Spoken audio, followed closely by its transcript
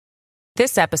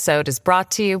This episode is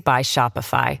brought to you by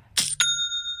Shopify.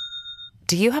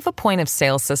 Do you have a point of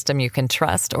sale system you can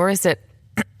trust, or is it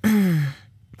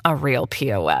a real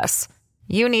POS?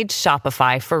 You need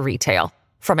Shopify for retail.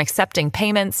 From accepting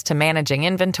payments to managing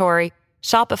inventory,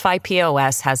 Shopify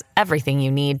POS has everything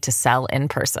you need to sell in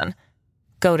person.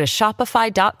 Go to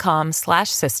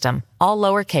shopify.com/system, all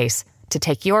lowercase, to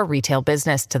take your retail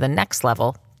business to the next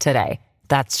level today.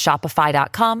 That's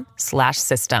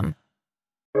shopify.com/system.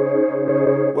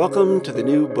 Welcome to the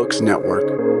New Books Network.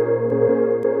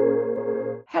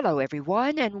 Hello,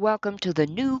 everyone, and welcome to the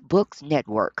New Books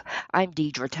Network. I'm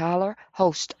Deidre Tyler,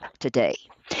 host today.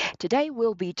 Today,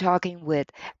 we'll be talking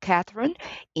with Catherine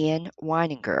N.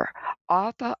 Weininger,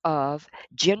 author of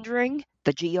Gendering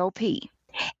the GOP,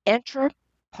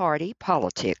 Intra-Party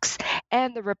Politics,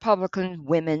 and the Republican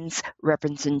Women's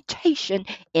Representation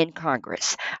in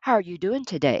Congress. How are you doing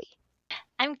today?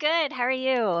 I'm good. How are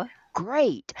you?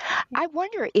 Great. I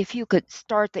wonder if you could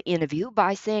start the interview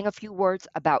by saying a few words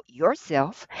about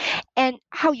yourself and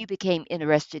how you became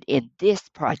interested in this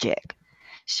project.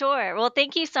 Sure. Well,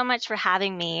 thank you so much for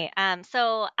having me.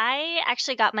 So I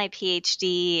actually got my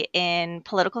PhD in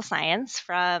political science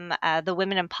from the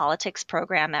Women in Politics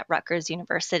program at Rutgers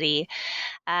University.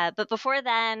 But before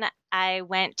then, I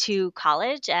went to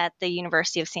college at the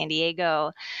University of San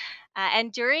Diego.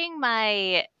 And during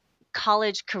my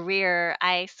college career,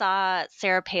 I saw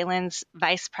Sarah Palin's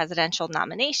vice presidential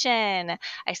nomination.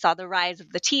 I saw the rise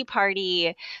of the Tea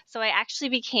Party. So I actually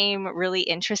became really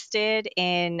interested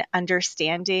in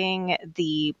understanding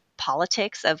the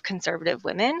politics of conservative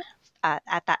women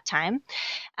at that time.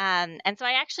 And so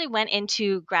I actually went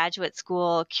into graduate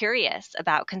school curious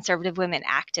about conservative women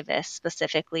activists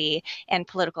specifically and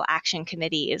political action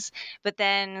committees, but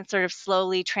then sort of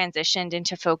slowly transitioned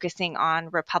into focusing on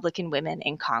Republican women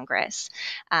in Congress.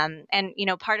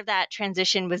 Part of that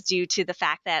transition was due to the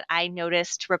fact that I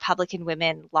noticed Republican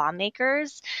women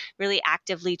lawmakers really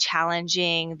actively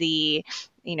challenging the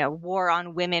war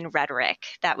on women rhetoric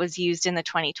that was used in the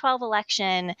 2012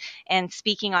 election and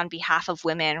speaking on behalf of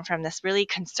women from this really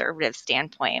conservative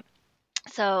standpoint.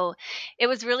 So it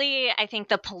was really, I think,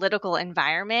 the political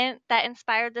environment that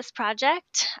inspired this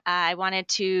project. I wanted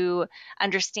to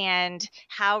understand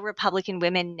how Republican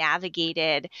women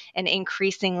navigated an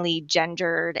increasingly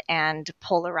gendered and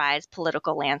polarized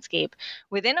political landscape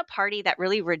within a party that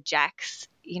really rejects,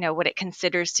 what it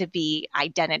considers to be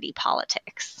identity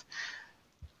politics.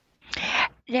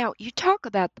 Now, you talk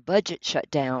about the budget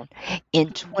shutdown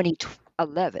in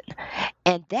 2011,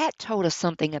 and that told us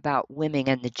something about women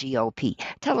and the GOP.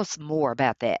 Tell us more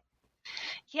about that.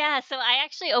 Yeah, so I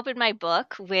actually opened my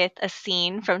book with a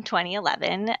scene from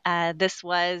 2011. This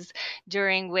was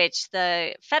during which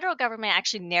the federal government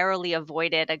actually narrowly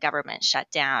avoided a government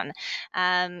shutdown.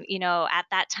 At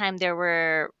that time, there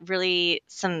were really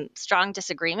some strong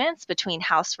disagreements between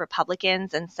House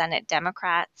Republicans and Senate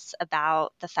Democrats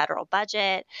about the federal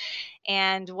budget.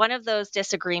 And one of those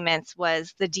disagreements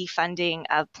was the defunding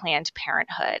of Planned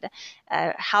Parenthood.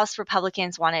 House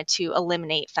Republicans wanted to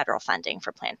eliminate federal funding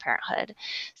for Planned Parenthood.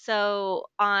 So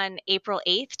on April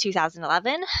 8th,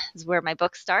 2011, is where my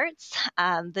book starts,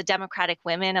 the Democratic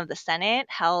women of the Senate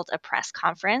held a press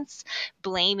conference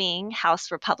blaming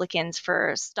House Republicans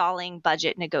for stalling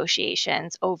budget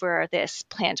negotiations over this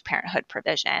Planned Parenthood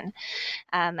provision.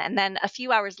 And then a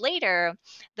few hours later,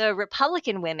 the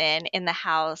Republican women in the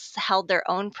House held their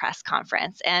own press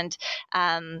conference. And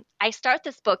I start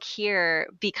this book here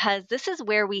because this is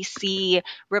where we see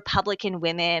Republican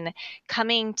women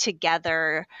coming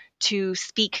together to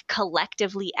speak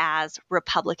collectively as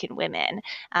Republican women.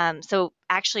 So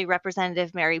actually,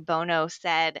 Representative Mary Bono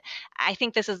said, I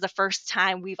think this is the first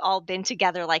time we've all been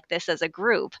together like this as a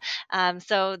group.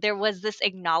 So there was this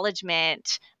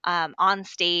acknowledgement on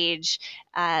stage,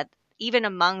 even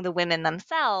among the women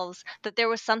themselves, that there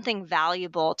was something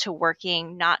valuable to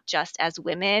working not just as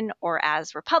women or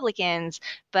as Republicans,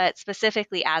 but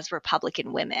specifically as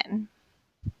Republican women.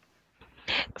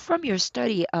 From your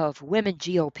study of women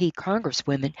GOP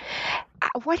congresswomen,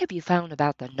 what have you found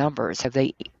about the numbers? Have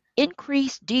they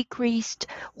increased, decreased?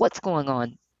 What's going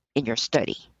on in your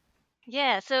study?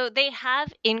 Yeah, so they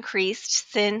have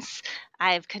increased since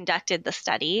I've conducted the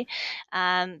study.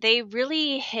 They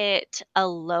really hit a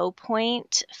low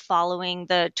point following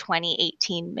the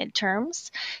 2018 midterms.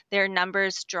 Their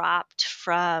numbers dropped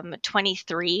from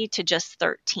 23 to just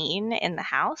 13 in the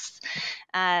House.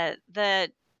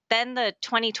 Then the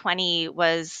 2020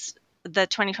 was the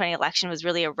 2020 election was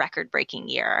really a record-breaking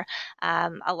year.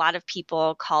 A lot of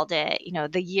people called it,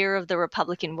 the year of the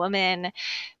Republican woman.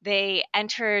 They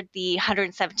entered the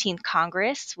 117th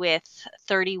Congress with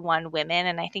 31 women,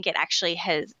 and I think it actually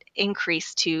has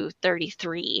increased to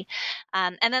 33.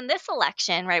 And then this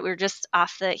election, right? We were just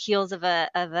off the heels of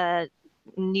a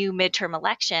new midterm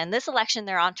election. This election,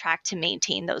 they're on track to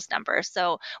maintain those numbers.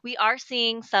 So we are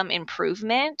seeing some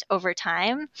improvement over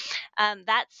time.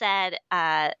 That said,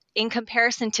 in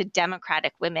comparison to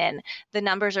Democratic women, the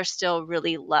numbers are still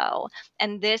really low.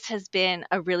 And this has been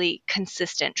a really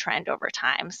consistent trend over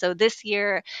time. So this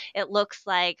year, it looks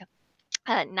like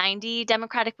 90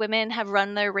 Democratic women have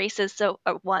won their races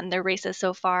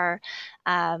so far.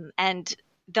 And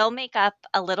they'll make up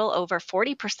a little over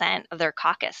 40% of their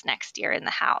caucus next year in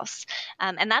the House.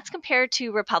 And that's compared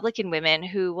to Republican women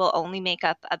who will only make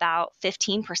up about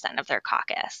 15% of their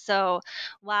caucus. So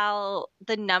while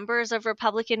the numbers of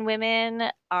Republican women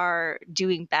are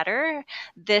doing better,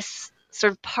 this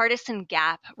sort of partisan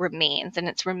gap remains, and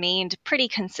it's remained pretty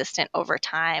consistent over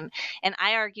time. And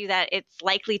I argue that it's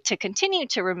likely to continue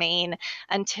to remain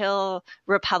until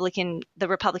the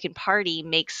Republican Party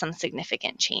makes some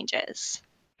significant changes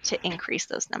to increase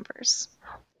those numbers.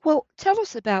 Well, tell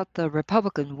us about the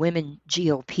Republican Women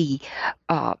GOP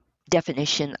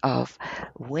definition of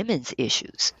women's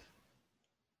issues.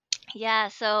 Yeah,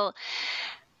 so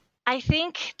I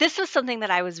think this was something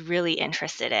that I was really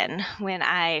interested in when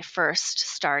I first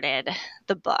started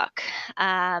the book.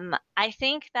 I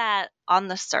think that on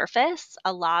the surface,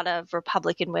 a lot of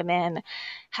Republican women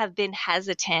have been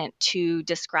hesitant to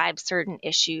describe certain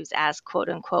issues as quote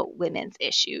unquote women's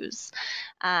issues.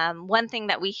 One thing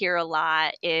that we hear a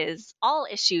lot is all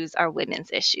issues are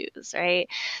women's issues, right?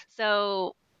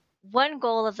 So one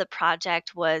goal of the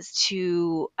project was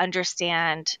to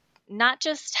understand not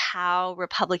just how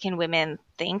Republican women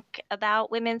think about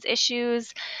women's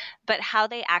issues, but how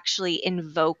they actually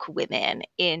invoke women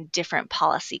in different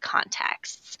policy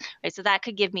contexts. Right? So that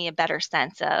could give me a better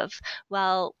sense of,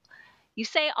 well, you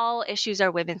say all issues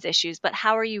are women's issues, but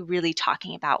how are you really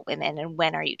talking about women, and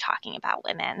when are you talking about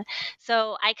women?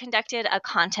 So I conducted a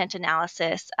content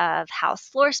analysis of House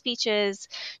floor speeches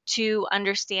to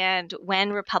understand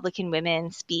when Republican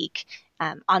women speak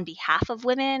on behalf of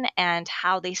women and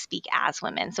how they speak as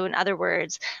women. So in other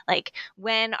words, like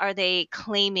when are they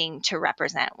claiming to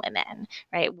represent women,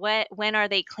 right? When are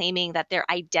they claiming that their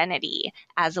identity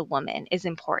as a woman is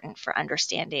important for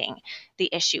understanding the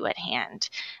issue at hand?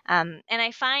 And I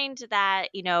find that,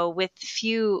 with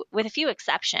a few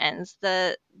exceptions,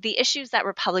 the issues that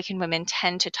Republican women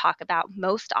tend to talk about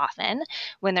most often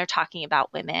when they're talking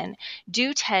about women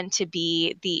do tend to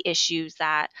be the issues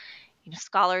that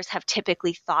scholars have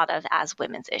typically thought of as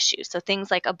women's issues. So things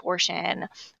like abortion,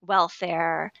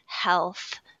 welfare,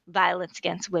 health, violence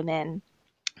against women,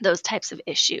 those types of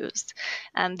issues.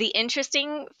 The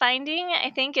interesting finding,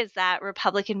 I think, is that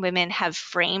Republican women have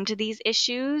framed these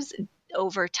issues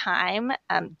over time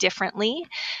differently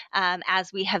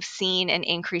as we have seen an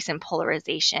increase in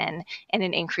polarization and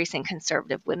an increase in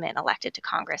conservative women elected to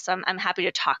Congress. So I'm happy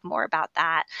to talk more about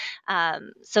that.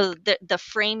 So the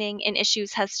framing in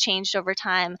issues has changed over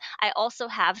time. I also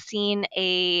have seen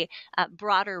a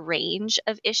broader range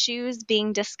of issues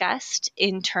being discussed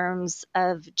in terms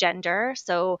of gender.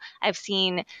 So I've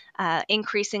seen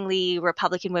increasingly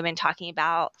Republican women talking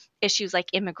about issues like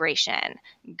immigration,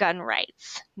 gun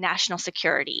rights, national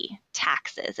security,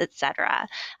 taxes, etc.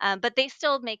 But they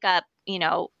still make up,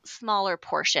 smaller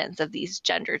portions of these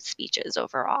gendered speeches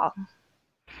overall.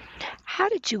 How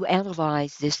did you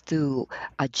analyze this through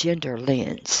a gender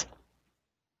lens?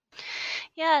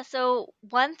 Yeah, so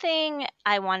one thing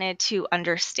I wanted to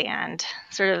understand,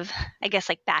 sort of, I guess,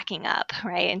 like backing up,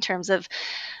 right, in terms of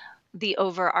the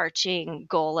overarching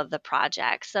goal of the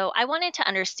project. So I wanted to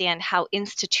understand how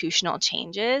institutional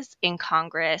changes in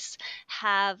Congress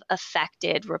have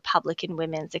affected Republican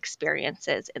women's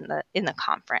experiences in the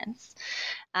conference.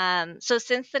 So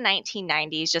since the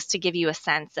 1990s, just to give you a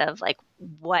sense of like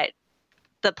what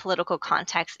the political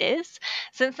context is.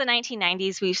 Since the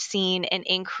 1990s, we've seen an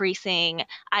increasing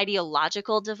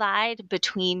ideological divide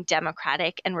between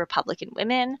Democratic and Republican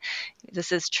women.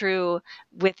 This is true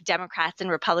with Democrats and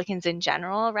Republicans in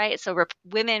general, right? So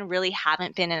women really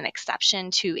haven't been an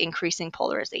exception to increasing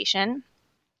polarization.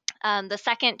 The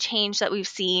second change that we've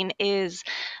seen is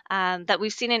that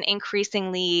we've seen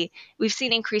increasingly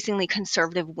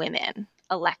conservative women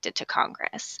elected to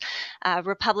Congress.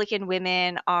 Republican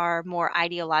women are more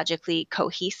ideologically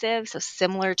cohesive, so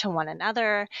similar to one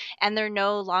another, and they're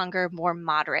no longer more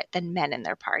moderate than men in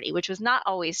their party, which was not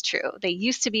always true. They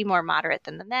used to be more moderate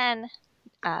than the men.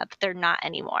 but they're not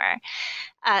anymore.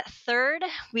 Third,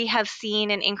 we have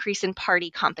seen an increase in party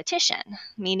competition,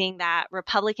 meaning that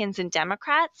Republicans and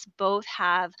Democrats both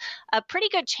have a pretty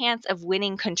good chance of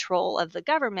winning control of the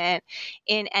government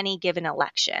in any given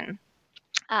election.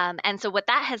 And so what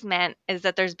that has meant is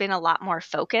that there's been a lot more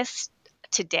focus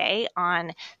today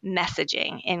on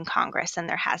messaging in Congress than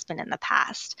there has been in the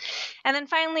past. And then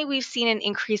finally, we've seen an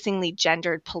increasingly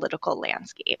gendered political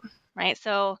landscape, right?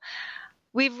 So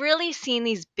we've really seen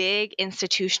these big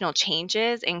institutional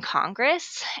changes in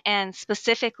Congress and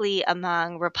specifically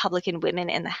among Republican women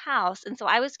in the House. And so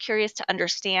I was curious to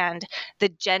understand the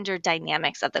gender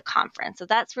dynamics of the conference. So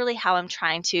that's really how I'm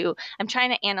trying to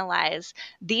analyze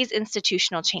these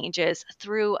institutional changes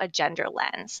through a gender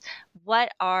lens.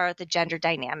 What are the gender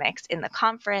dynamics in the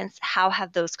conference? How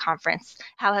have those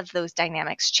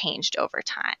dynamics changed over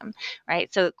time,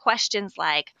 right? So questions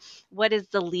like, what is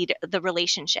the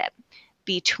relationship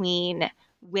between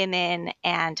women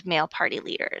and male party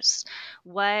leaders?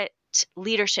 What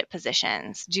leadership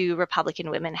positions do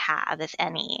Republican women have, if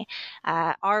any?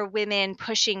 Are women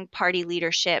pushing party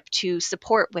leadership to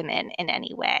support women in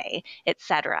any way, et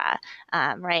cetera?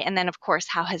 Right. And then, of course,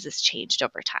 how has this changed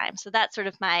over time? So that's sort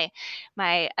of my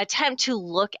attempt to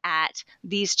look at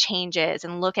these changes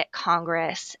and look at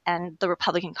Congress and the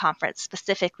Republican conference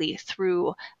specifically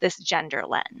through this gender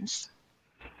lens.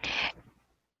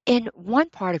 In one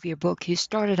part of your book, you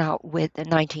started out with the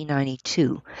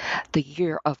 1992, the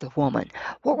year of the woman.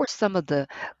 What were some of the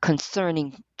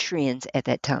concerning trends at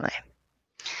that time?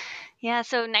 Yeah,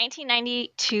 so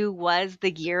 1992 was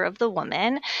the year of the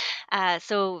woman.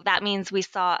 So that means we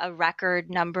saw a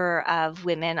record number of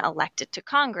women elected to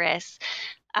Congress.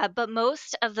 But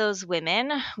most of those women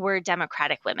were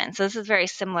Democratic women. So this is very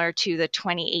similar to the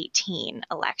 2018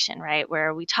 election, right,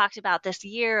 where we talked about this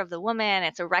year of the woman.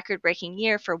 It's a record-breaking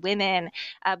year for women.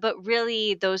 But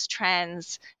really, those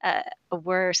trends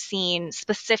were seen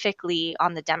specifically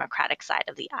on the Democratic side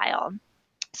of the aisle.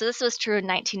 So this was true in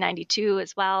 1992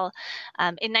 as well.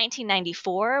 In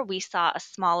 1994, we saw a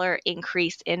smaller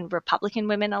increase in Republican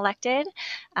women elected.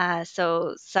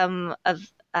 So some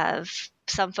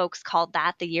folks called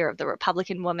that the year of the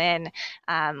Republican woman.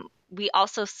 We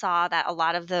also saw that a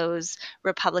lot of those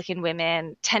Republican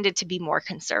women tended to be more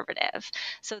conservative.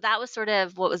 So that was sort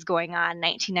of what was going on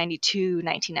 1992,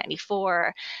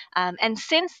 1994. And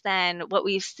since then, what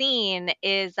we've seen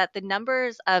is that the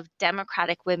numbers of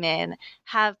Democratic women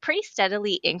have pretty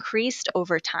steadily increased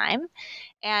over time.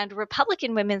 And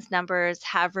Republican women's numbers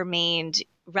have remained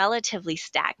relatively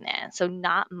stagnant. So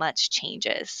not much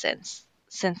changes since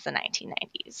the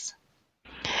 1990s.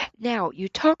 Now, you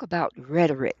talk about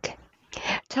rhetoric.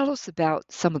 Tell us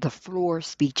about some of the floor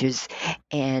speeches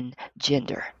and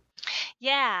gender.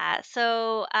 Yeah.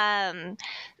 So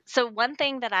one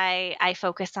thing that I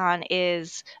focus on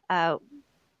is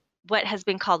what has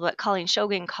been called, what Colleen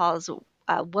Shogan calls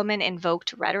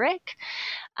woman-invoked rhetoric.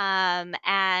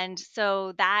 And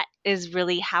so that is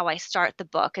really how I start the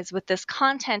book, is with this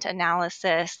content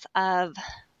analysis of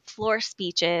floor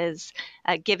speeches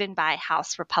given by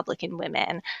House Republican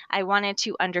women. I wanted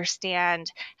to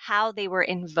understand how they were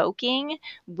invoking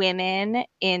women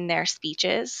in their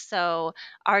speeches. So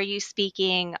are they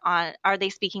speaking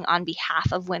on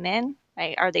behalf of women?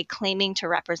 Right? Are they claiming to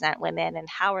represent women, and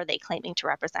how are they claiming to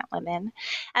represent women?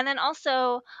 And then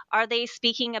also, are they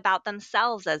speaking about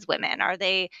themselves as women? Are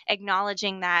they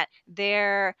acknowledging that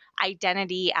their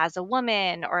identity as a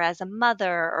woman or as a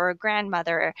mother or a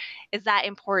grandmother, is that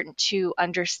important to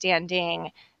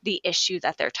understanding the issue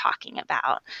that they're talking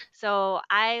about? So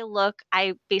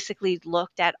I basically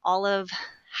looked at all of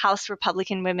House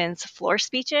Republican women's floor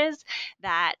speeches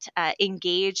that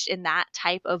engaged in that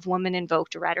type of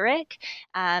woman-invoked rhetoric,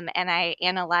 and I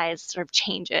analyzed sort of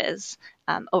changes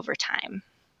over time.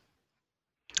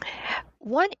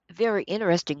 One very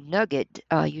interesting nugget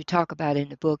you talk about in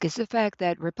the book is the fact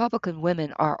that Republican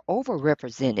women are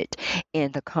overrepresented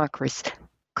in the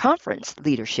conference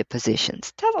leadership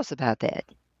positions. Tell us about that.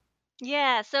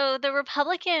 Yeah, so the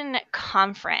Republican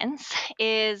conference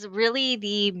is really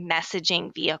the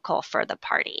messaging vehicle for the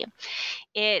party.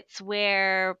 It's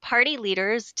where party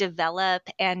leaders develop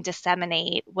and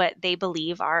disseminate what they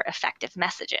believe are effective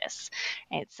messages.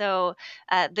 Right? So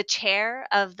the chair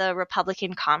of the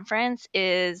Republican conference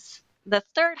is the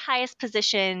third highest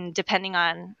position, depending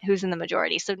on who's in the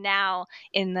majority. So now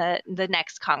in the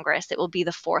next Congress, it will be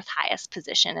the fourth highest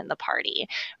position in the party,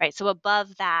 right? So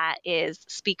above that is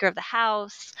Speaker of the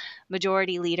House,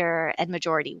 Majority Leader, and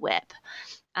Majority Whip.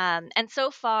 And so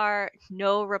far,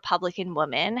 no Republican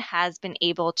woman has been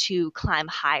able to climb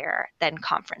higher than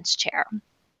conference chair.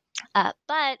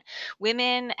 But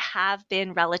women have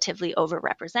been relatively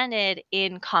overrepresented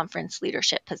in conference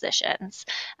leadership positions.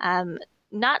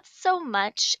 Not so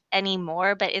much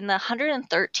anymore, but in the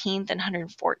 113th and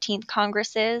 114th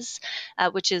Congresses,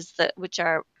 which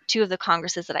are two of the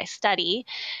Congresses that I study.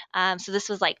 So this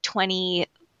was like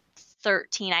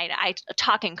 2013. I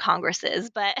talk in Congresses,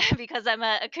 but because I'm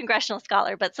a congressional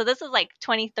scholar, but so this was like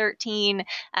 2013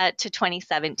 to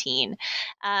 2017.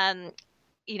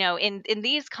 In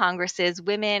these Congresses,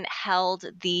 women held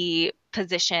the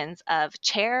positions of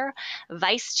chair,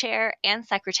 vice chair, and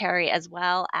secretary, as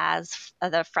well as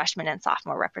the freshman and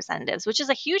sophomore representatives, which is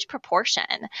a huge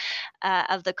proportion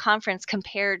of the conference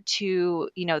compared to,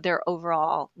 their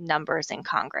overall numbers in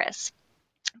Congress.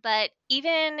 But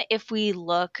even if we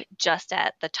look just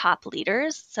at the top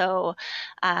leaders, so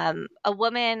a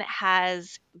woman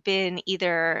has been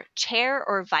either chair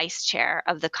or vice chair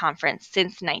of the conference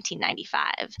since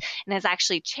 1995 and has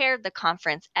actually chaired the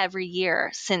conference every year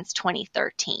since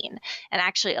 2013. And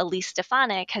actually, Elise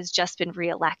Stefanik has just been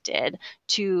reelected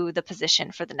to the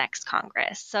position for the next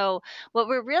Congress. So what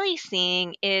we're really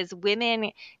seeing is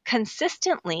women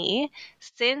consistently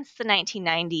since the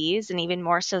 1990s, and even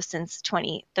more so since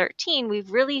 2013,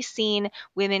 we've really seen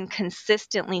women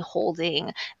consistently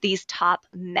holding these top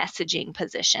messaging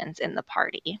positions in the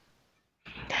party.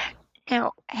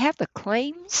 Now, have the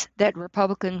claims that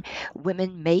Republican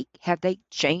women make, have they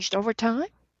changed over time?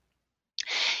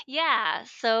 Yeah.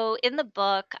 So in the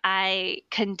book, I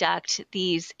conduct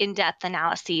these in-depth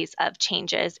analyses of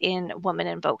changes in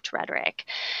woman-invoked rhetoric.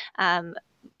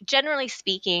 Generally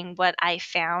speaking, what I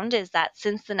found is that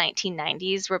since the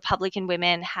 1990s, Republican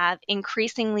women have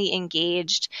increasingly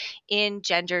engaged in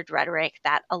gendered rhetoric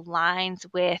that aligns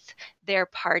with their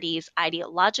party's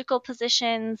ideological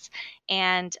positions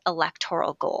and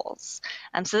electoral goals.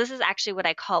 So this is actually what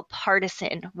I call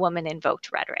partisan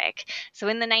woman-invoked rhetoric. So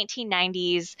in the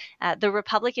 1990s, the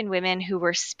Republican women who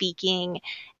were speaking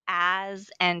as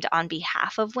and on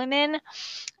behalf of women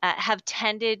have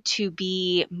tended to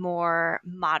be more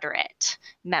moderate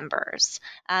members.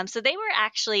 So they were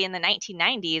actually in the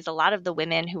 1990s, a lot of the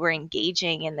women who were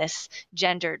engaging in this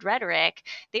gendered rhetoric,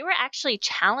 they were actually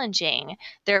challenging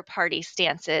their party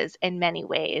stances in many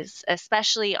ways,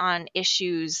 especially on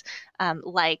issues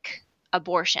like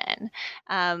abortion.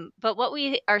 But what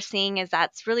we are seeing is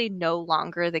that's really no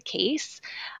longer the case.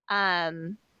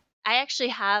 I actually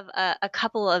have a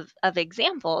couple of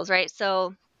examples, right?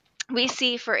 So we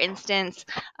see, for instance,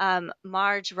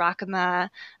 Marge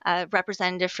Rakema, a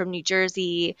representative from New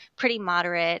Jersey, pretty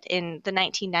moderate in the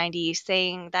 1990s,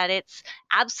 saying that it's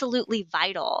absolutely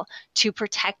vital to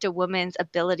protect a woman's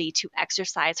ability to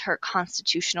exercise her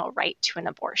constitutional right to an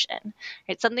abortion.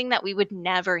 It's something that we would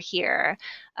never hear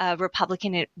a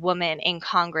Republican woman in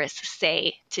Congress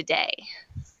say today,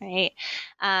 right?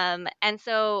 And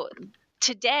so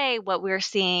today, what we're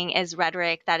seeing is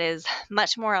rhetoric that is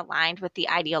much more aligned with the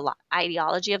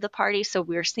ideology of the party. So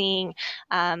we're seeing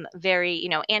very,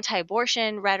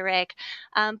 anti-abortion rhetoric,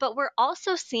 but we're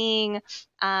also seeing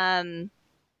more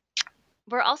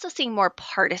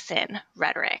partisan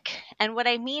rhetoric. And what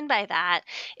I mean by that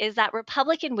is that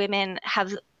Republican women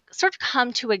have sort of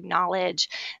come to acknowledge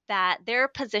that their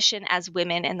position as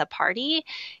women in the party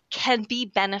can be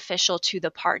beneficial to the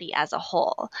party as a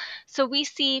whole. So we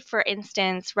see, for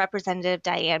instance, Representative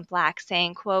Diane Black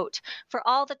saying, quote, "For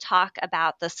all the talk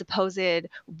about the supposed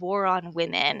war on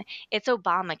women, it's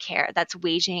Obamacare that's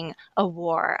waging a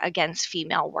war against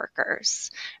female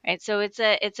workers." Right? So it's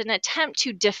an attempt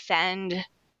to defend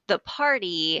the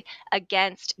party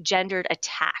against gendered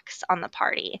attacks on the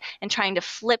party and trying to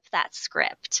flip that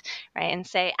script, right? And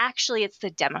say, actually, it's the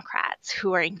Democrats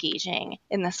who are engaging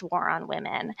in this war on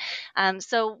women.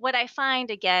 So what I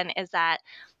find, again, is that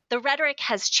the rhetoric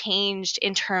has changed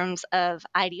in terms of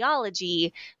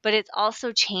ideology, but it's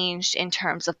also changed in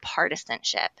terms of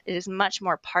partisanship. It is much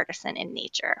more partisan in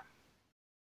nature.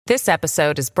 This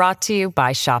episode is brought to you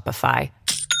by Shopify.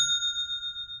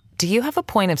 Do you have a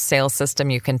point of sale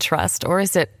system you can trust, or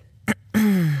is it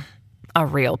a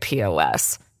real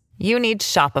POS? You need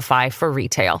Shopify for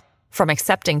retail. From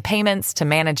accepting payments to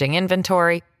managing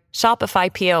inventory,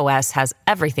 Shopify POS has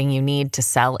everything you need to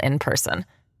sell in person.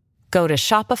 Go to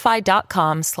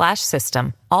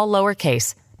shopify.com/system, all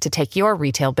lowercase, to take your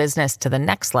retail business to the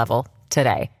next level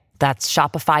today. That's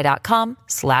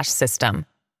shopify.com/system.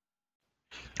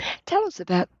 Tell us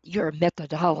about your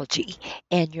methodology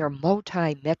and your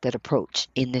multi-method approach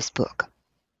in this book.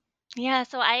 Yeah,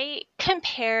 so I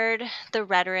compared the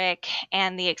rhetoric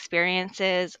and the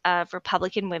experiences of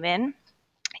Republican women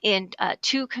in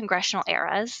two congressional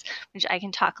eras, which I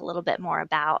can talk a little bit more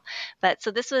about. But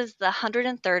so this was the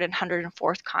 103rd and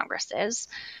 104th Congresses,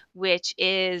 which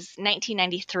is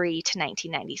 1993 to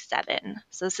 1997.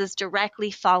 So this is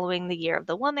directly following the Year of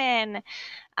the Woman.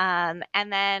 And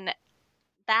then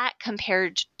that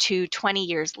compared to 20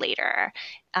 years later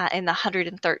in the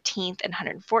 113th and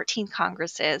 114th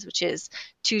Congresses, which is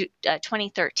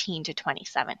 2013 to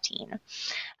 2017.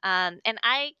 And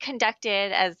I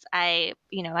conducted, as I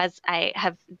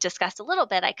have discussed a little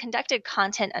bit, I conducted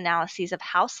content analyses of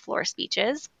House floor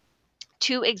speeches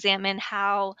to examine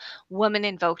how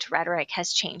woman-invoked rhetoric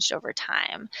has changed over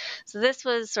time. So this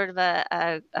was sort of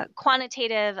a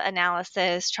quantitative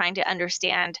analysis trying to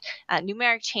understand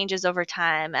numeric changes over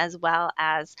time, as well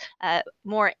as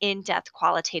more in-depth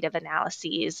qualitative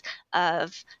analyses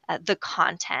of the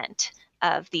content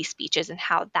of these speeches and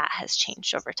how that has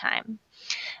changed over time.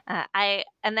 I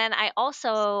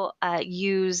also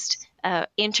used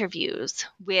interviews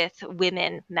with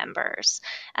women members.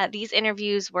 These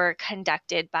interviews were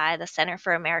conducted by the Center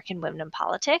for American Women in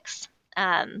Politics.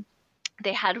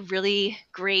 They had really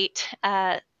great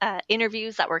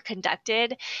interviews that were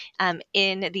conducted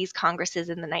in these congresses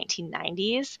in the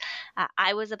 1990s.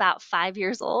 I was about 5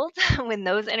 years old when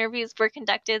those interviews were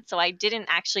conducted, so I didn't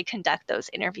actually conduct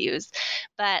those interviews,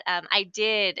 but I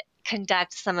did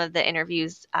conduct some of the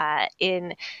interviews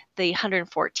in the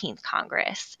 114th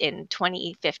Congress in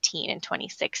 2015 and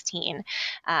 2016.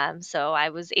 So I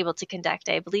was able to conduct,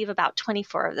 I believe, about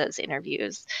 24 of those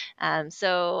interviews.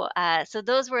 So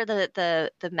those were the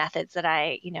methods that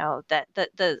I,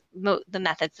 the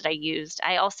methods that I used.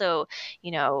 I also,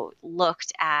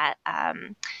 looked at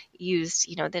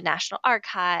used, the National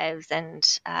Archives and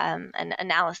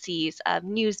analyses of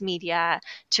news media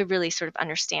to really sort of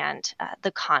understand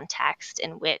the context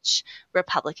in which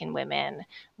Republican women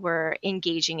were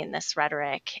engaging in this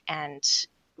rhetoric and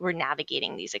were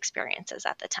navigating these experiences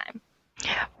at the time.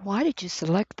 Why did you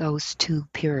select those two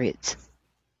periods?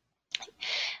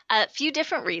 A few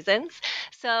different reasons.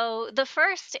 So the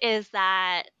first is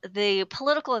that the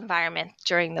political environment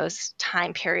during those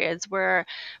time periods were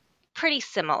pretty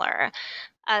similar.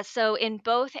 So in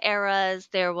both eras,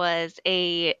 there was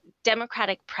a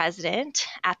Democratic president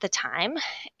at the time,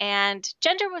 and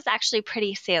gender was actually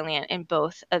pretty salient in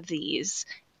both of these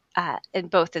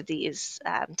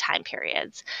time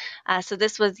periods. So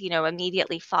this was,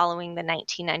 immediately following the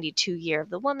 1992 Year of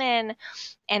the Woman,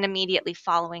 and immediately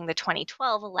following the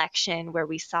 2012 election, where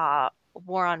we saw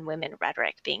war on women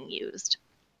rhetoric being used.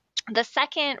 The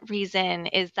second reason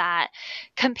is that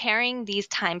comparing these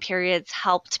time periods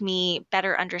helped me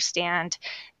better understand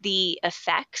the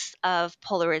effects of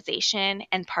polarization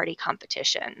and party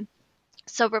competition.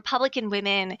 So Republican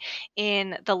women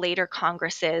in the later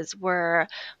Congresses were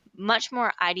much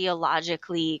more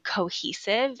ideologically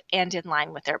cohesive and in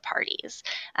line with their parties.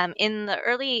 In the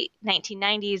early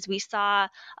 1990s, we saw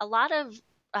a lot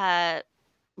of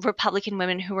Republican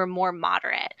women who were more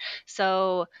moderate.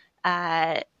 So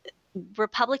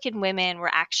Republican women were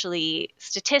actually,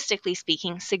 statistically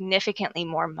speaking, significantly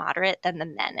more moderate than the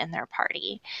men in their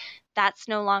party. That's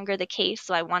no longer the case,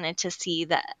 so I wanted to see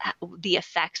the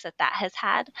effects that has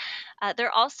had.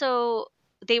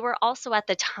 They were also at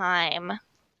the time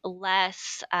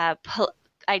less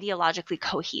ideologically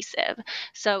cohesive.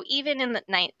 So even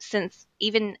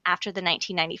even after the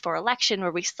 1994 election,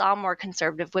 where we saw more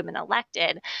conservative women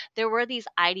elected, there were these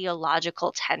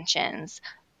ideological tensions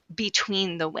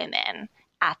between the women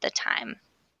at the time.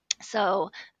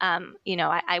 So,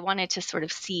 I wanted to sort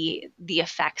of see the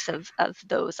effects of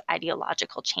those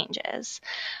ideological changes.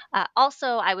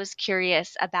 Also, I was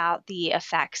curious about the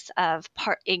effects of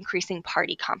increasing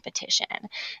party competition.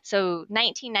 So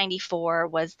 1994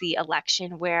 was the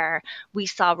election where we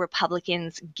saw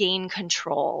Republicans gain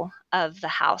control of the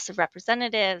House of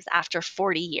Representatives after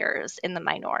 40 years in the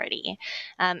minority.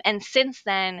 And since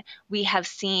then, we have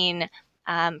seen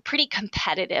pretty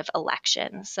competitive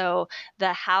election. So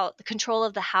the control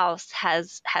of the House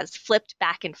has flipped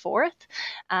back and forth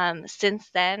since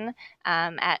then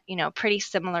at pretty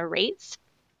similar rates.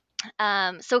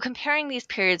 So comparing these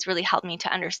periods really helped me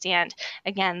to understand,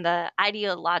 again, the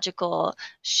ideological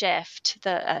shift,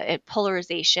 the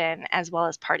polarization, as well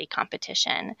as party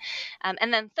competition.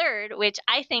 And then third, which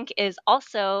I think is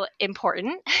also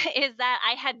important, is that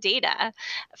I had data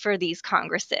for these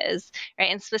congresses,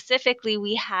 right? And specifically,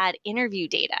 we had interview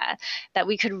data that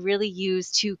we could really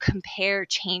use to compare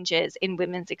changes in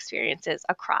women's experiences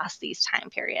across these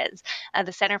time periods.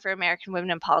 The Center for American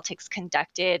Women in Politics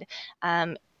conducted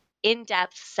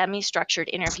in-depth, semi-structured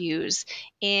interviews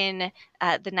in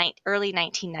the early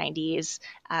 1990s,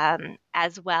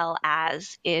 as well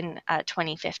as in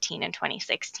 2015 and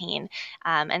 2016.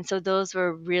 And so those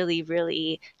were really,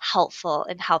 really helpful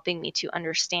in helping me to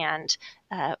understand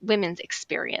women's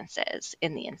experiences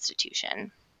in the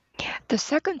institution. The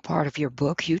second part of your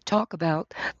book, you talk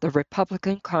about the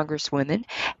Republican Congresswomen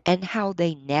and how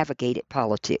they navigated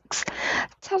politics.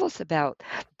 Tell us about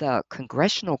the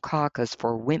Congressional Caucus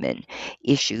for Women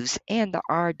issues and the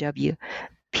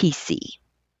RWPC.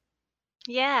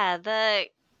 Yeah, the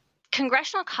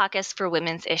Congressional Caucus for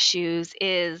Women's Issues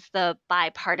is the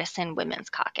bipartisan women's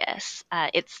caucus.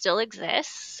 It still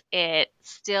exists. It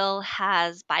still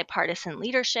has bipartisan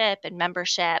leadership and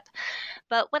membership.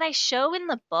 But what I show in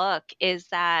the book is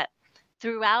that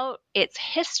throughout its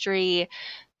history,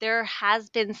 there has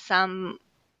been some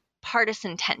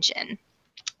partisan tension.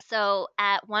 So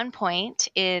at one point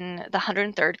in the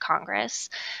 103rd Congress,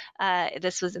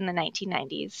 this was in the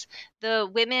 1990s, the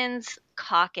Women's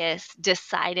Caucus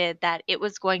decided that it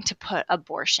was going to put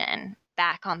abortion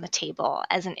back on the table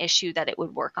as an issue that it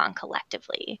would work on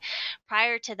collectively.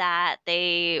 Prior to that,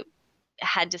 they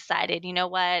had decided, you know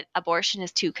what, abortion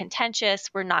is too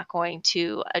contentious. We're not going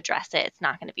to address it. It's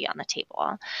not going to be on the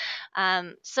table.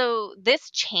 So this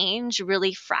change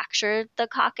really fractured the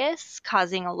caucus,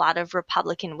 causing a lot of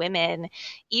Republican women,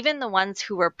 even the ones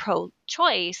who were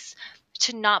pro-choice,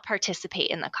 to not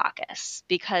participate in the caucus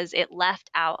because it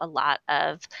left out a lot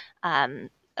of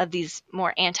these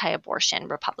more anti-abortion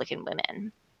Republican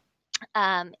women.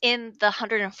 In the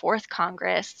 104th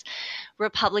Congress,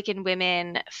 Republican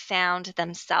women found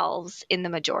themselves in the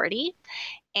majority.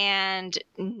 And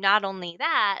not only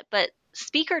that, but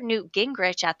Speaker Newt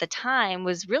Gingrich at the time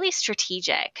was really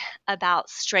strategic about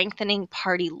strengthening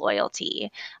party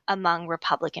loyalty among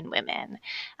Republican women.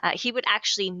 He would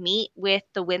actually meet with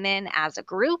the women as a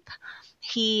group.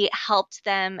 He helped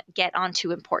them get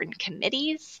onto important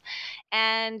committees.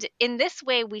 And in this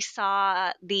way, we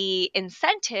saw the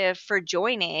incentive for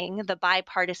joining the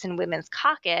bipartisan women's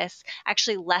caucus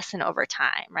actually lessen over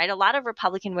time, right? A lot of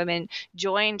Republican women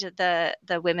joined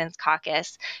the women's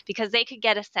caucus because they could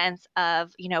get a sense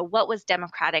of, you know, what was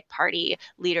Democratic Party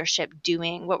leadership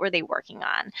doing? What were they working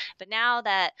on? But now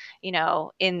that, you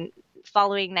know, in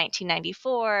following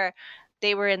 1994,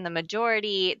 they were in the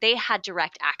majority, they had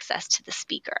direct access to the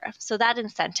speaker. So that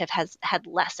incentive had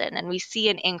lessened, and we see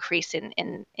an increase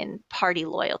in party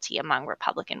loyalty among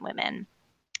Republican women.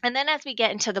 And then as we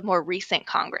get into the more recent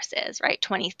Congresses, right,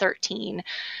 2013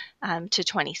 to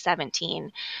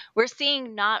 2017, we're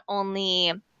seeing not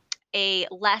only a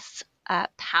less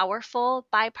powerful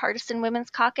bipartisan women's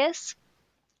caucus,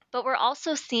 but we're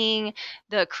also seeing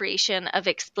the creation of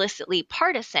explicitly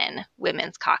partisan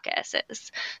women's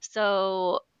caucuses.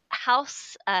 So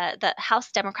the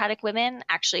House Democratic women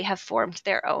actually have formed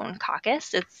their own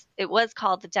caucus. It was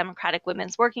called the Democratic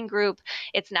Women's Working Group.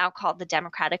 It's now called the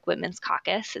Democratic Women's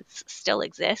Caucus. It still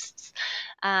exists.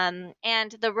 And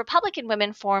the Republican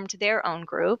women formed their own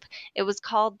group. It was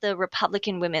called the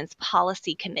Republican Women's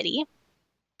Policy Committee,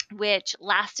 which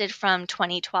lasted from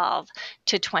 2012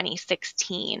 to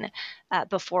 2016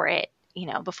 before it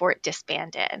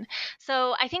disbanded.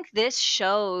 So I think this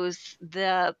shows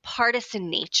the partisan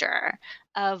nature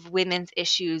of women's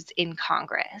issues in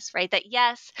Congress, right? That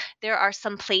yes, there are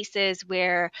some places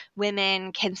where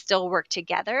women can still work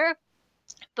together,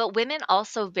 but women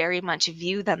also very much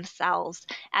view themselves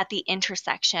at the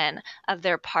intersection of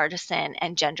their partisan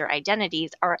and gender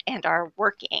identities and are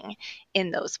working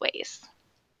in those ways.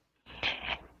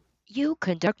 You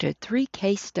conducted 3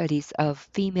 case studies of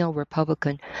female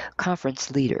Republican conference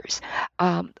leaders.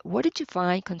 What did you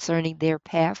find concerning their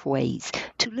pathways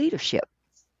to leadership?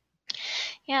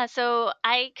 Yeah, so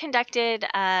I conducted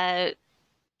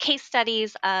case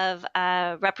studies of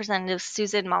Representative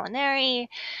Susan Molinari,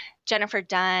 Jennifer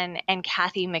Dunn, and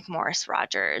Cathy McMorris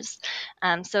Rodgers.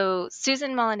 So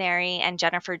Susan Molinari and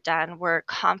Jennifer Dunn were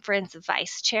conference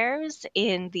vice chairs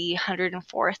in the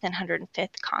 104th and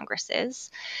 105th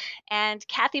Congresses. And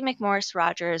Cathy McMorris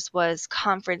Rodgers was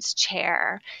conference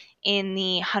chair in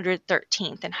the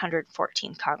 113th and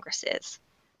 114th Congresses.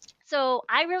 So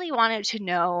I really wanted to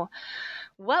know,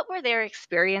 what were their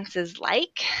experiences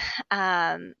like?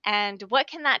 And what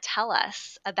can that tell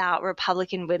us about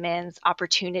Republican women's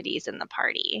opportunities in the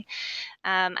party?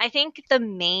 I think the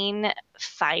main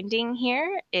finding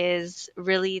here is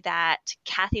really that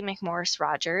Cathy McMorris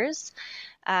Rodgers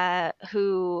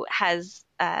who has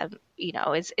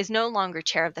is no longer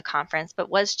chair of the conference, but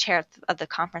was chair of the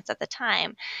conference at the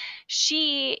time.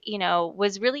 She,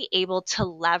 was really able to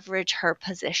leverage her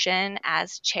position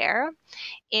as chair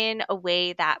in a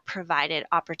way that provided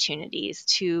opportunities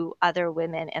to other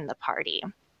women in the party.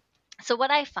 So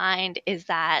what I find is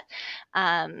that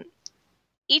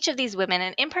each of these women,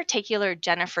 and in particular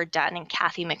Jennifer Dunn and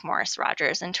Cathy McMorris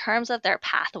Rodgers, in terms of their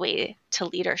pathway to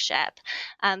leadership,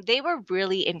 they were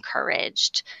really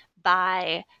encouraged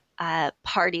by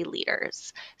party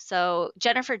leaders. So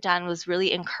Jennifer Dunn was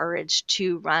really encouraged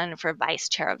to run for vice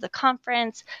chair of the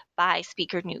conference by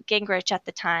Speaker Newt Gingrich at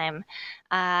the time.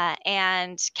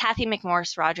 And Cathy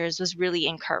McMorris Rodgers was really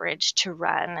encouraged to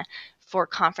run for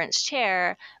conference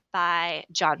chair by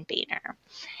John Boehner.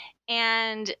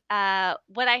 And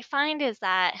what I find is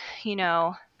that,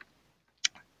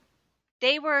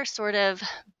 they were sort of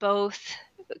both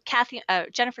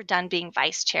Jennifer Dunn being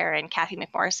vice chair and Cathy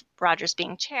McMorris Rodgers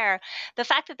being chair. The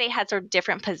fact that they had sort of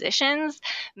different positions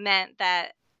meant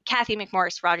that Cathy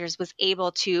McMorris Rodgers was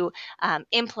able to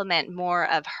implement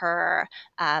more of her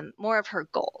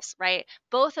goals, right?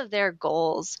 Both of their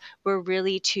goals were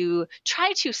really to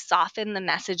try to soften the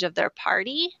message of their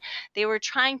party. They were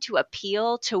trying to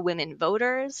appeal to women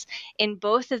voters. In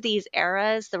both of these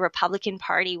eras, the Republican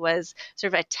Party was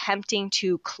sort of attempting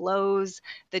to close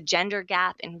the gender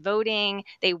gap in voting.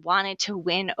 They wanted to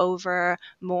win over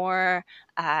more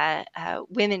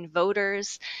women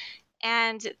voters.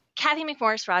 And Cathy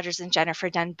McMorris Rodgers and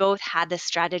Jennifer Dunn both had this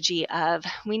strategy of,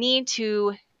 we need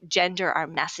to gender our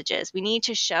messages. We need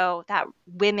to show that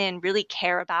women really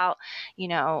care about,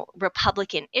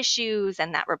 Republican issues,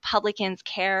 and that Republicans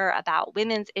care about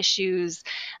women's issues.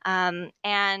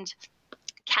 And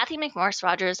Cathy McMorris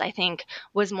Rodgers, I think,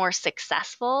 was more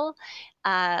successful,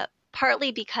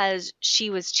 partly because she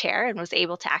was chair and was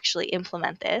able to actually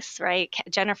implement this, right?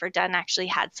 Jennifer Dunn actually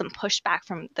had some pushback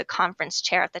from the conference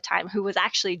chair at the time, who was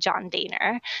actually John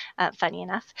Boehner, funny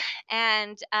enough.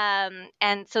 And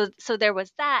so there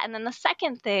was that. And then the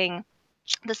second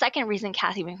reason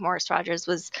Cathy McMorris Rodgers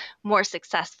was more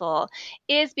successful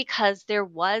is because there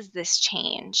was this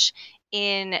change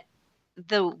in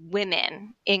the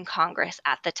women in Congress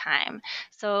at the time.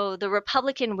 So the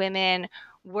Republican women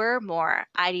were more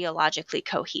ideologically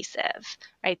cohesive,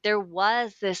 right? There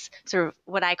was this sort of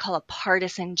what I call a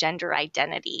partisan gender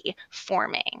identity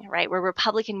forming, right? Where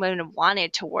Republican women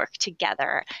wanted to work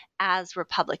together as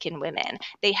Republican women.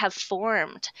 They have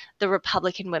formed the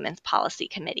Republican Women's Policy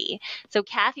Committee. So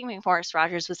Cathy McMorris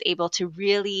Rodgers was able to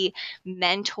really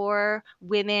mentor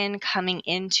women coming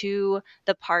into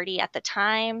the party at the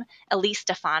time. Elise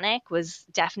Stefanik was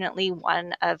definitely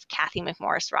one of Cathy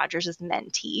McMorris Rodgers'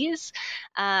 mentees.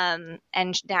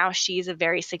 And now she's a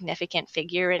very significant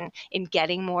figure in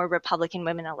getting more Republican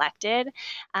women elected.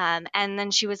 And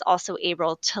then she was also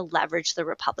able to leverage the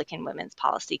Republican Women's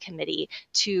Policy Committee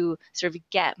to sort of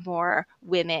get more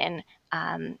women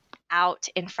out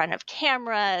in front of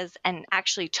cameras and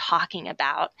actually talking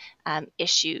about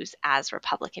issues as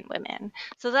Republican women.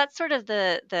 So that's sort of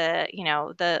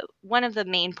the one of the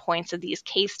main points of these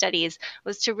case studies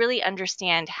was to really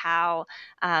understand how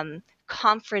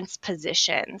conference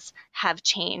positions have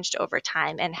changed over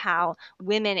time and how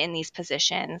women in these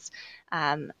positions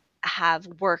have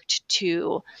worked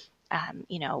to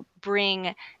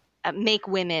make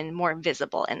women more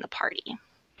visible in the party.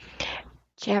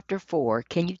 Chapter 4,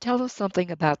 can you tell us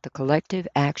something about the collective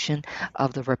action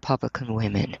of the Republican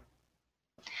women?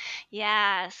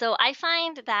 Yeah, so I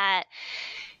find that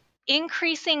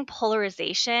increasing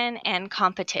polarization and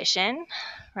competition,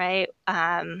 right?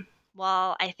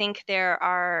 While I think there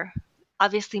are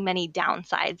obviously many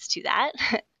downsides to that,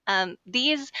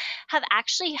 these have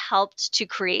actually helped to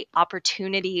create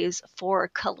opportunities for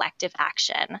collective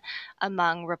action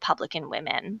among Republican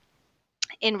women.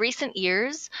 In recent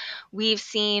years, we've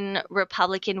seen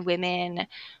Republican women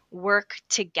work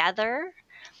together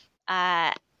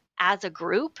as a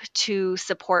group to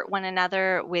support one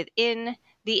another within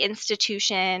the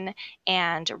institution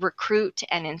and recruit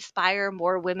and inspire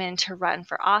more women to run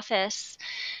for office.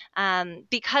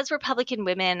 Because Republican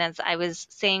women, as I was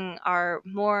saying, are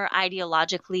more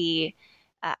ideologically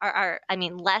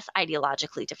less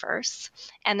ideologically diverse,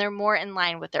 and they're more in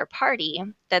line with their party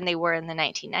than they were in the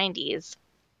 1990s.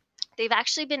 They've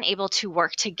actually been able to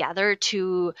work together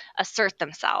to assert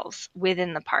themselves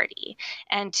within the party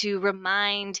and to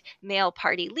remind male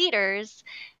party leaders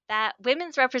that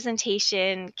women's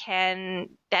representation can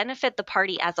benefit the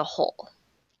party as a whole,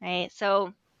 right?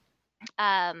 So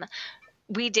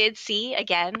we did see,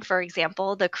 again, for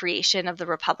example, the creation of the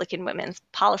Republican Women's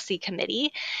Policy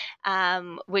Committee,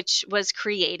 which was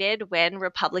created when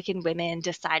Republican women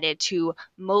decided to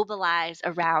mobilize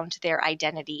around their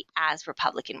identity as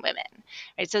Republican women.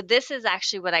 Right? So this is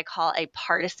actually what I call a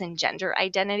partisan gender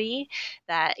identity,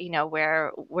 that,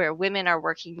 where women are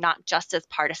working not just as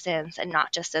partisans and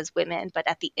not just as women, but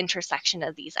at the intersection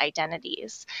of these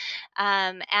identities.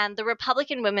 And the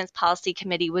Republican Women's Policy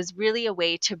Committee was really a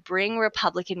way to bring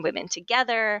Republican women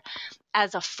together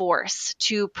as a force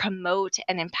to promote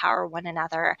and empower one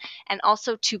another, and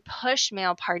also to push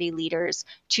male party leaders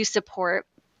to support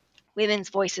women's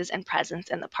voices and presence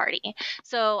in the party.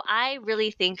 So I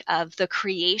really think of the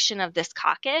creation of this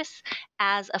caucus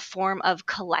as a form of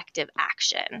collective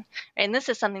action. And this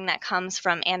is something that comes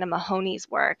from Anna Mahoney's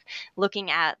work,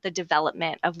 looking at the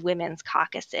development of women's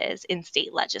caucuses in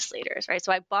state legislatures, right?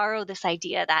 So I borrow this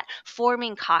idea that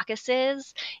forming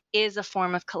caucuses is a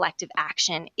form of collective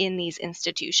action in these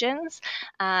institutions.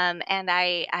 And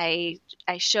I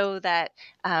show that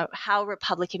how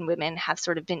Republican women have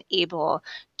sort of been able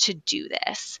to do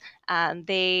this.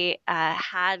 They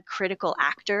had critical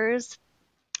actors,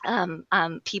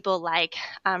 people like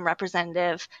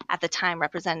Representative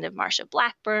Marsha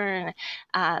Blackburn,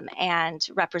 and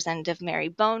Representative Mary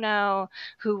Bono,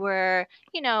 who were,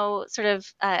 sort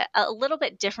of a little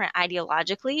bit different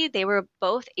ideologically. They were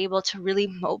both able to really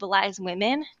mobilize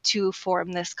women to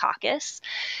form this caucus.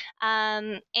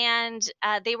 And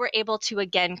they were able to,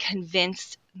 again,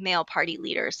 convince male party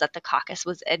leaders that the caucus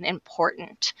was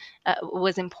important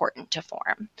to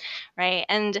form, right?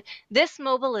 And this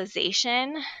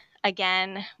mobilization,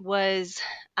 again, was,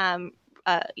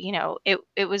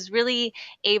 it was really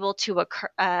able to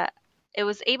occur. It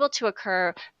was able to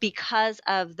occur because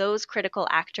of those critical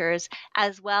actors,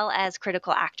 as well as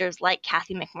critical actors like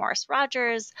Cathy McMorris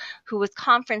Rodgers, who was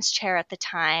conference chair at the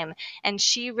time, and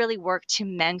she really worked to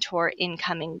mentor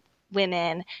incoming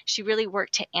women. She really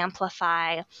worked to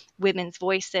amplify women's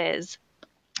voices.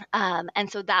 And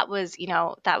so that was,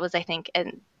 I think,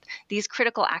 and these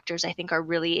critical actors, I think, are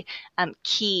really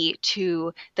key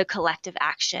to the collective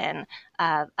action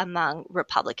among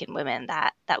Republican women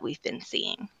that we've been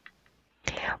seeing.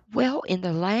 Well, in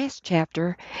the last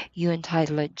chapter, you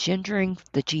entitled it Gendering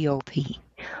the GOP.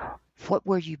 What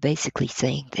were you basically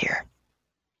saying there?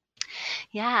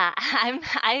 Yeah,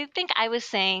 I think I was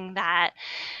saying that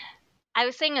I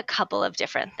was saying a couple of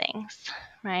different things,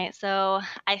 right? So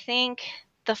I think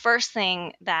the first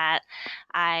thing that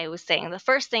I was saying, the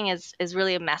first thing is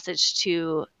really a message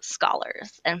to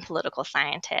scholars and political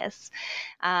scientists,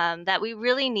 that we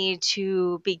really need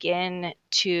to begin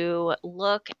to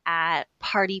look at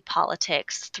party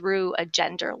politics through a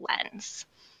gender lens,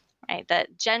 right?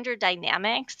 That gender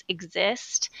dynamics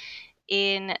exist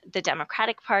in the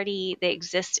Democratic Party, they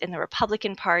exist in the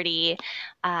Republican Party,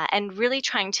 and really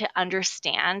trying to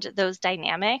understand those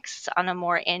dynamics on a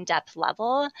more in-depth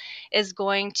level is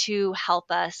going to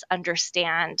help us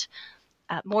understand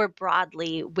more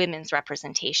broadly women's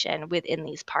representation within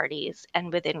these parties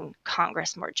and within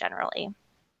Congress more generally.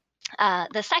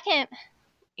 The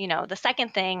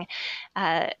second thing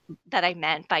that I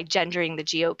meant by gendering the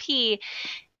GOP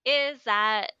is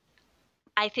that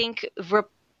I think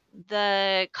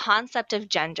the concept of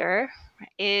gender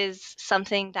is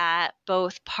something that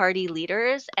both party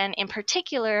leaders and, in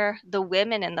particular, the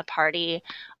women in the party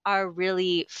are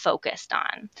really focused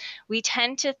on. We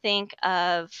tend to think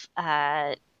of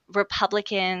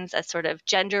Republicans as sort of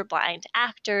gender blind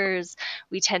actors.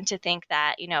 We tend to think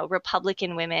that,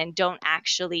 Republican women don't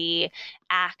actually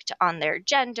act on their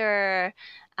gender.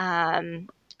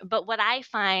 But what I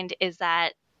find is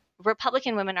that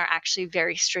Republican women are actually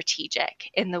very strategic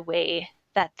in the way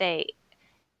that they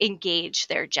engage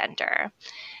their gender.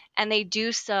 And they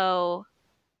do so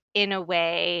in a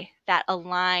way that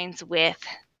aligns with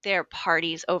their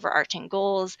party's overarching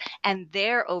goals and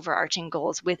their overarching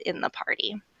goals within the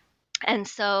party. And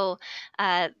so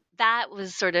that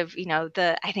was sort of,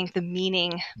 I think the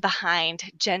meaning behind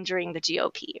gendering the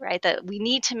GOP, right? That we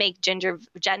need to make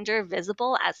gender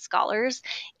visible as scholars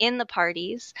in the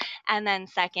parties. And then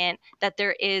second, that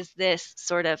there is this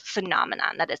sort of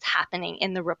phenomenon that is happening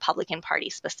in the Republican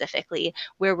Party specifically,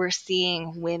 where we're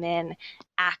seeing women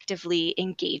actively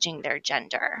engaging their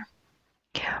gender.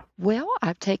 Well,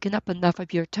 I've taken up enough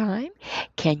of your time.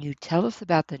 Can you tell us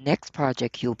about the next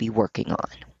project you'll be working on?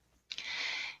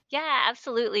 Yeah,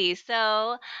 absolutely.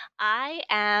 So I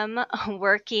am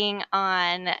working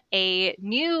on a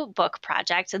new book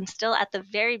project and still at the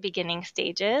very beginning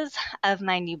stages of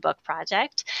my new book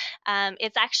project.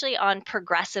 It's actually on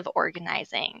progressive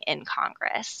organizing in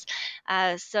Congress.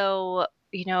 So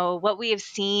what we have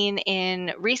seen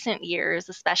in recent years,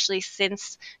 especially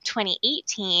since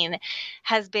 2018,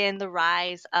 has been the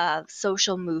rise of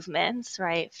social movements,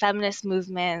 right? Feminist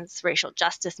movements, racial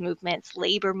justice movements,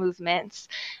 labor movements,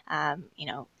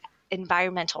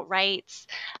 environmental rights.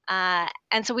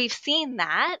 And so we've seen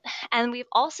that. And we've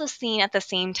also seen at the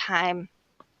same time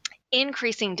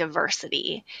increasing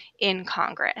diversity in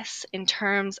Congress in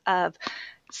terms of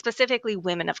specifically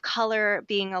women of color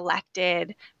being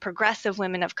elected, progressive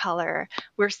women of color.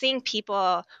 We're seeing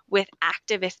people with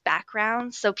activist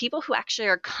backgrounds, so people who actually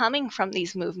are coming from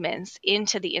these movements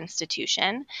into the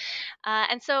institution.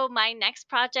 And so my next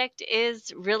project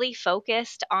is really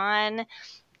focused on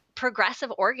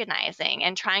progressive organizing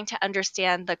and trying to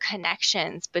understand the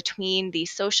connections between these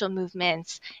social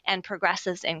movements and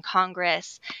progressives in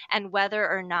Congress, and whether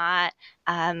or not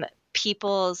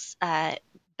people's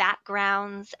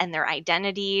backgrounds and their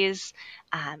identities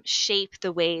shape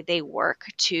the way they work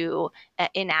to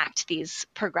enact these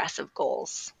progressive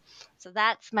goals. So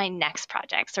that's my next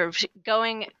project, sort of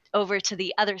going over to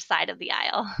the other side of the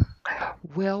aisle.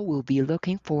 Well, we'll be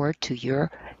looking forward to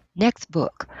your next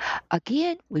book.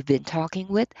 Again, we've been talking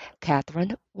with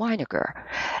Katherine Winegar,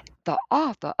 the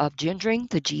author of Gendering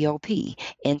the GOP,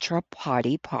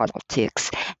 Intra-Party Politics,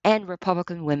 and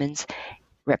Republican Women's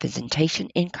Representation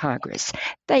in Congress.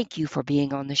 Thank you for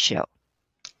being on the show.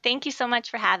 Thank you so much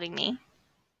for having me.